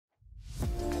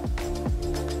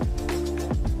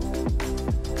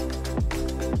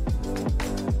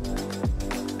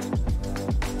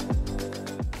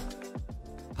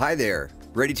Hi there,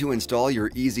 ready to install your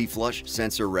Easy Flush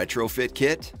Sensor Retrofit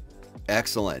kit?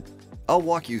 Excellent. I'll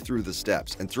walk you through the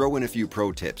steps and throw in a few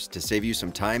pro tips to save you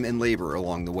some time and labor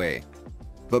along the way.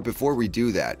 But before we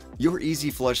do that, your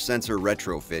Easy Flush Sensor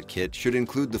Retrofit kit should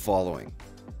include the following.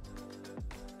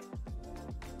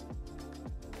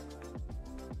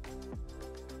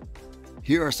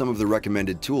 Here are some of the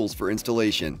recommended tools for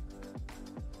installation.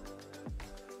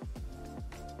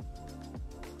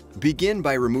 Begin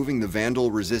by removing the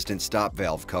vandal-resistant stop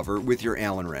valve cover with your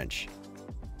Allen wrench.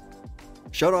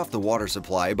 Shut off the water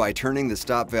supply by turning the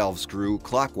stop valve screw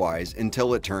clockwise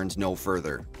until it turns no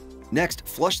further. Next,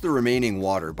 flush the remaining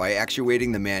water by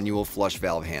actuating the manual flush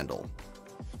valve handle.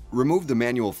 Remove the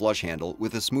manual flush handle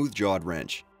with a smooth-jawed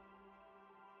wrench.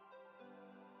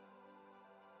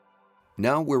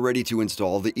 Now we're ready to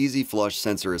install the Easy Flush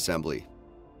sensor assembly.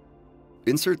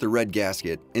 Insert the red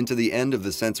gasket into the end of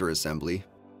the sensor assembly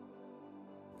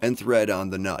and thread on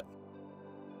the nut.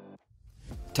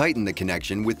 Tighten the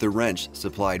connection with the wrench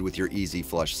supplied with your Easy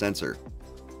Flush sensor.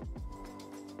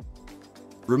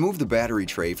 Remove the battery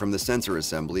tray from the sensor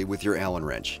assembly with your Allen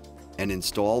wrench and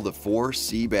install the 4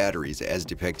 C batteries as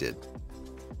depicted.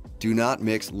 Do not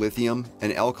mix lithium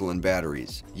and alkaline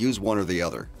batteries, use one or the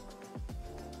other.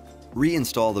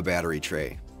 Reinstall the battery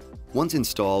tray. Once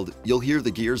installed, you'll hear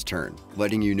the gears turn,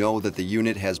 letting you know that the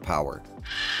unit has power.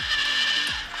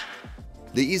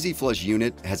 The Easy Flush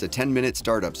unit has a 10-minute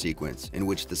startup sequence in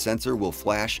which the sensor will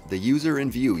flash the user in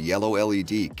view yellow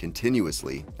LED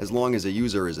continuously as long as a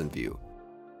user is in view.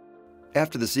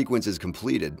 After the sequence is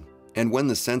completed, and when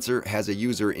the sensor has a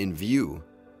user in view,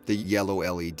 the yellow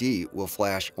LED will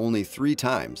flash only 3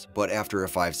 times, but after a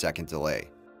 5-second delay.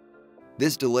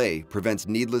 This delay prevents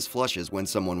needless flushes when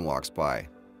someone walks by.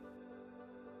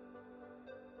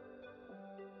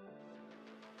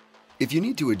 If you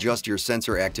need to adjust your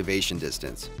sensor activation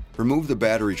distance, remove the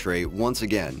battery tray once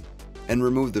again and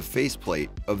remove the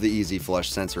faceplate of the Easy Flush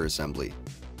sensor assembly.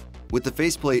 With the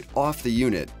faceplate off the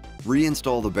unit,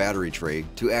 reinstall the battery tray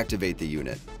to activate the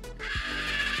unit.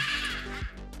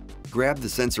 Grab the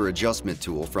sensor adjustment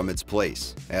tool from its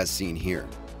place, as seen here.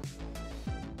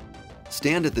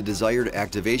 Stand at the desired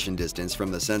activation distance from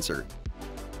the sensor.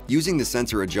 Using the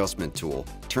sensor adjustment tool,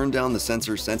 turn down the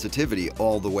sensor sensitivity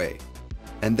all the way,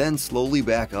 and then slowly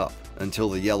back up until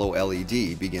the yellow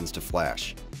LED begins to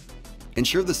flash.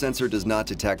 Ensure the sensor does not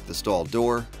detect the stall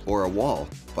door or a wall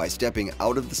by stepping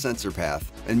out of the sensor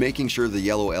path and making sure the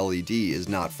yellow LED is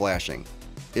not flashing.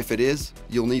 If it is,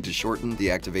 you'll need to shorten the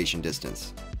activation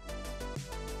distance.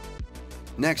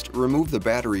 Next, remove the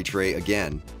battery tray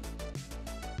again.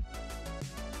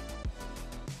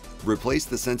 Replace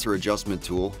the sensor adjustment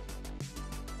tool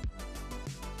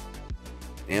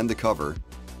and the cover,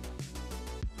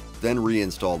 then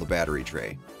reinstall the battery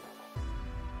tray.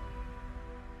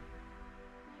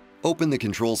 Open the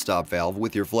control stop valve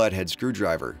with your flathead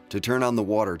screwdriver to turn on the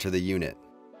water to the unit.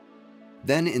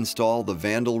 Then install the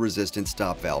vandal-resistant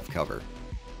stop valve cover.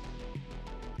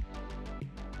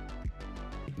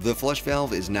 The flush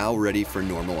valve is now ready for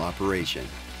normal operation.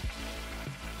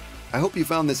 I hope you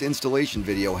found this installation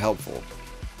video helpful.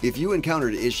 If you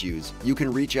encountered issues, you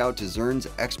can reach out to ZERK's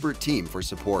expert team for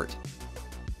support.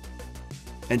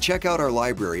 And check out our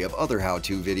library of other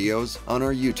how-to videos on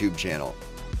our YouTube channel.